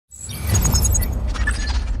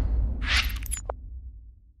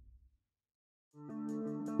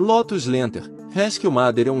Lotus Lantern,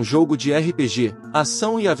 Mother é um jogo de RPG,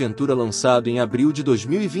 ação e aventura lançado em abril de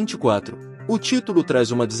 2024. O título traz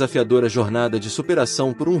uma desafiadora jornada de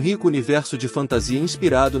superação por um rico universo de fantasia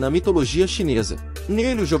inspirado na mitologia chinesa.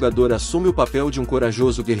 Nele o jogador assume o papel de um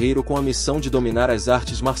corajoso guerreiro com a missão de dominar as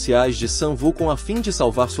artes marciais de Sun Wukong a fim de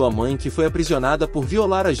salvar sua mãe que foi aprisionada por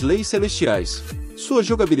violar as leis celestiais. Sua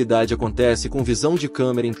jogabilidade acontece com visão de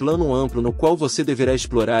câmera em plano amplo no qual você deverá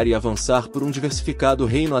explorar e avançar por um diversificado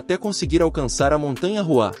reino até conseguir alcançar a montanha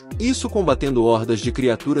Hua. Isso combatendo hordas de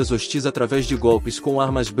criaturas hostis através de golpes com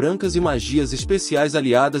armas brancas e magias especiais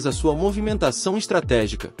aliadas à sua movimentação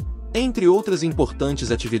estratégica. Entre outras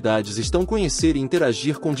importantes atividades estão conhecer e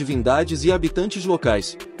interagir com divindades e habitantes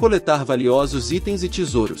locais, coletar valiosos itens e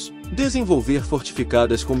tesouros, desenvolver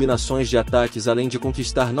fortificadas combinações de ataques além de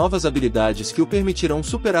conquistar novas habilidades que o permitirão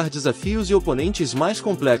superar desafios e oponentes mais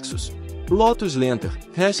complexos. Lotus Lantern,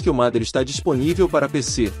 Mother está disponível para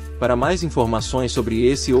PC. Para mais informações sobre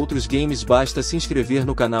esse e outros games basta se inscrever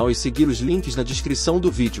no canal e seguir os links na descrição do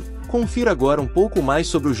vídeo. Confira agora um pouco mais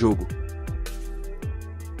sobre o jogo.